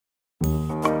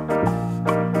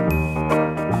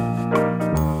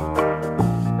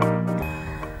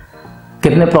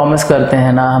कितने प्रॉमिस करते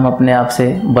हैं ना हम अपने आप से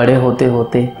बड़े होते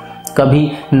होते।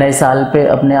 कभी नए साल पे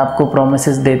अपने आप को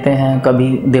प्रॉमिसेस देते हैं, कभी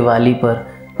दिवाली पर,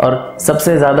 और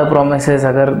सबसे ज़्यादा प्रॉमिसेस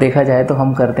अगर देखा जाए तो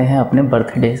हम करते हैं अपने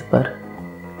बर्थडेज पर।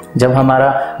 जब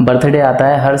हमारा बर्थडे आता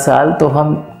है हर साल तो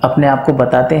हम अपने आप को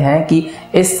बताते हैं कि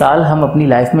इस साल हम अपनी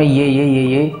लाइफ में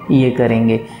ये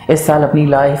करेंगे, इस साल अपनी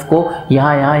लाइफ को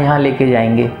यहाँ लेके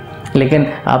जाएंगे। लेकिन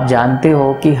आप जानते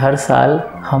हो कि हर साल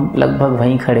हम लगभग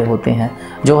वहीं खड़े होते हैं।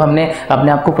 जो हमने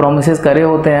अपने आप को प्रॉमिसेस करे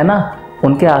होते हैं ना,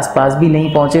 उनके आसपास भी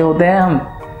नहीं पहुँचे होते हैं हम।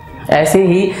 ऐसे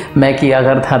ही मैं किया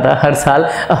करता था, हर साल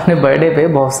अपने बर्थडे पे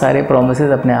बहुत सारे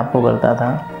प्रॉमिसेस अपने आप को करता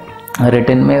था,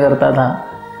 रिटन में करता था।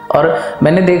 और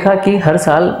मैंने देखा कि हर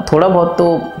साल थोड़ा बहुत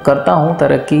तो करता हूँ,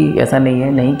 तरक्की ऐसा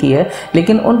नहीं की है,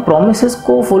 लेकिन उन प्रॉमिसेस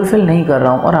को फुलफ़िल नहीं कर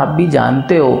रहा हूँ। और आप भी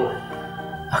जानते हो,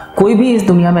 कोई भी इस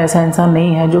दुनिया में ऐसा इंसान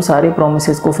नहीं है जो सारे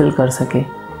प्रॉमिसेस को फिल कर सके,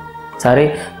 सारे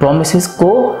प्रॉमिसेस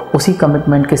को उसी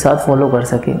कमिटमेंट के साथ फॉलो कर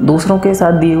सके। दूसरों के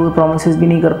साथ दिए हुए प्रॉमिसेस भी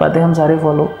नहीं कर पाते हम सारे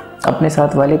फॉलो, अपने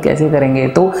साथ वाले कैसे करेंगे।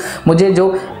 तो मुझे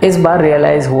जो इस बार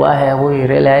रियलाइज़ हुआ है वो ये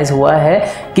रियलाइज़ हुआ है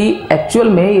कि एक्चुअल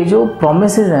में ये जो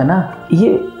प्रॉमिसेस है ना, ये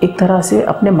एक तरह से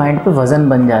अपने माइंड पे वज़न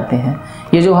बन जाते हैं।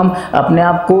 ये जो हम अपने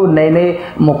आप को नए नए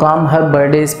मुकाम हर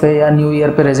बर्थडेज पे या न्यू ईयर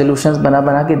पे रेजोल्यूशंस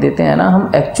बना के देते हैं ना,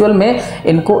 हम एक्चुअल में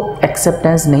इनको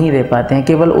एक्सेप्टेंस नहीं दे पाते हैं।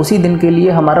 केवल उसी दिन के लिए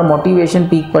हमारा मोटिवेशन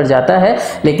पीक पर जाता है,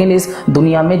 लेकिन इस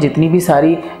दुनिया में जितनी भी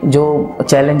सारी जो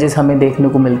चैलेंजेस हमें देखने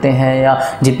को मिलते हैं या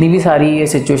जितनी भी सारी ये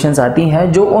सिचुएशंस आती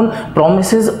हैं जो उन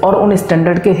प्रॉमिसेस और उन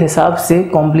स्टैंडर्ड के हिसाब से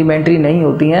कॉम्प्लीमेंट्री नहीं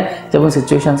होती हैं, जब उन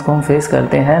सिचुएशंस को हम फेस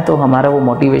करते हैं तो हमारा वो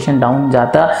मोटिवेशन डाउन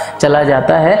चला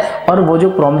जाता है और वो जो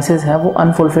प्रॉमिसेस हैं वो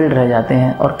अनफुलफिल्ड रह जाते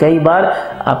हैं। और कई बार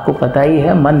आपको पता ही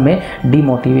है, मन में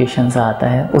डिमोटिवेशन सा आता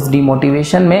है। उस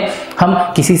डिमोटिवेशन में हम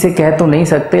किसी से कह तो नहीं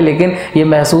सकते, लेकिन ये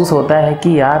महसूस होता है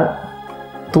कि यार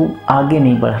तू आगे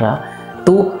नहीं बढ़ रहा,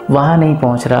 तू वहाँ नहीं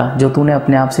पहुँच रहा, जो तूने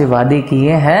अपने आप से वादे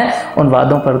किए हैं उन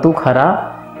वादों पर तू खरा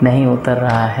नहीं उतर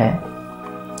रहा है।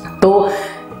 तो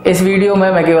इस वीडियो में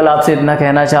मैं केवल आपसे इतना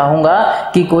कहना चाहूँगा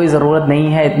कि कोई ज़रूरत नहीं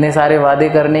है इतने सारे वादे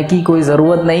करने की, कोई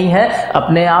ज़रूरत नहीं है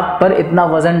अपने आप पर इतना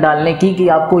वज़न डालने की कि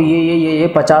आपको ये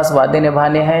 50 वादे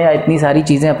निभाने हैं या इतनी सारी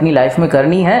चीज़ें अपनी लाइफ में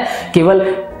करनी है। केवल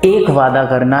एक वादा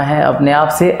करना है अपने आप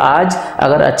से। आज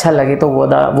अगर अच्छा लगे तो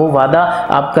वो वादा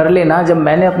आप कर लेना। जब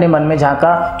मैंने अपने मन में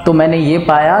झांका तो मैंने ये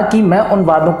पाया कि मैं उन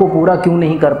वादों को पूरा क्यों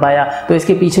नहीं कर पाया, तो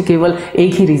इसके पीछे केवल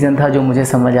एक ही रीज़न था जो मुझे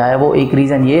समझ आया। वो एक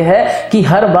रीज़न ये है कि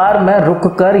हर बार मैं रुक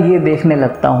कर ये देखने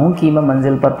लगता हूँ कि मैं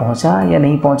मंजिल पर पहुँचा या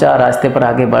नहीं पहुँचा, रास्ते पर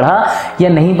आगे बढ़ा या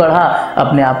नहीं बढ़ा,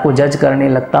 अपने आप को जज करने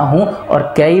लगता हूँ।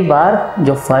 और कई बार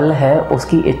जो फल है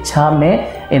उसकी इच्छा में,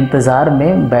 इंतज़ार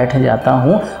में बैठ जाता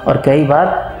हूँ। और कई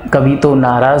बार कभी तो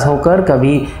नाराज़ होकर,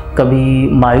 कभी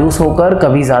मायूस होकर,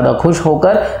 कभी ज़्यादा खुश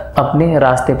होकर अपने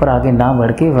रास्ते पर आगे ना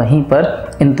बढ़ के वहीं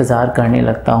पर इंतज़ार करने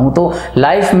लगता हूँ। तो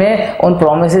लाइफ में उन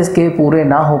प्रॉमिसेस के पूरे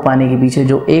ना हो पाने के पीछे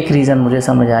जो एक रीज़न मुझे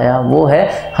समझ आया वो है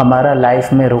हमारा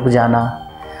लाइफ में रुक जाना।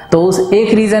 तो उस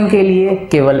एक रीज़न के लिए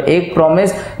केवल एक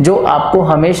प्रॉमिस जो आपको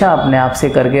हमेशा अपने आप से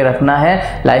करके रखना है।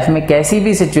 लाइफ में कैसी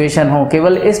भी सिचुएशन हो,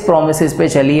 केवल इस प्रॉमिसेस पे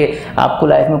चलिए। आपको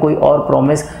लाइफ में कोई और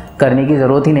प्रॉमिस करने की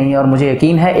ज़रूरत ही नहीं है। और मुझे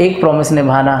यकीन है एक प्रॉमिस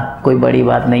निभाना कोई बड़ी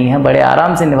बात नहीं है, बड़े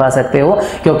आराम से निभा सकते हो,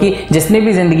 क्योंकि जिसने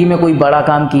भी ज़िंदगी में कोई बड़ा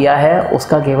काम किया है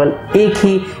उसका केवल एक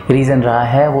ही रीज़न रहा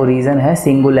है। वो रीज़न है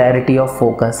सिंगुलैरिटी ऑफ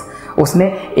फोकस।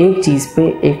 उसने एक चीज़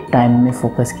पे एक टाइम में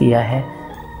फोकस किया है।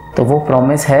 तो वो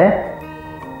प्रॉमिस है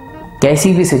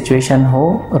कैसी भी सिचुएशन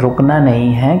हो रुकना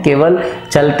नहीं है, केवल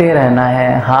चलते रहना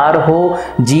है। हार हो,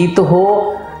 जीत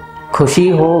हो, खुशी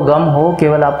हो, गम हो,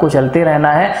 केवल आपको चलते रहना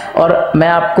है। और मैं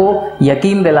आपको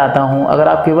यकीन दिलाता हूँ, अगर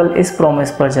आप केवल इस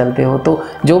प्रॉमिस पर चलते हो तो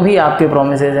जो भी आपके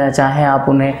प्रॉमिसेज हैं, चाहे आप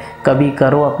उन्हें कभी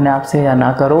करो अपने आप से या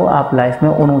ना करो, आप लाइफ में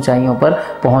उन ऊंचाइयों पर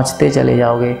पहुँचते चले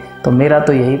जाओगे। तो मेरा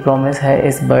तो यही प्रॉमिस है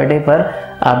इस बर्थडे पर।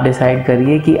 आप डिसाइड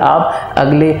करिए कि आप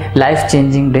अगले लाइफ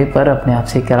चेंजिंग डे पर अपने आप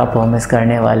से क्या प्रॉमिस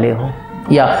करने वाले हो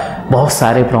या बहुत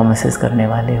सारे प्रॉमिसेस करने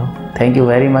वाले हो। Thank you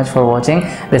very much for watching.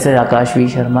 This is Akash V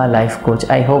Sharma, life coach.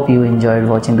 I hope you enjoyed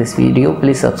watching this video.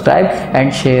 Please subscribe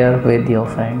and share with your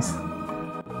friends.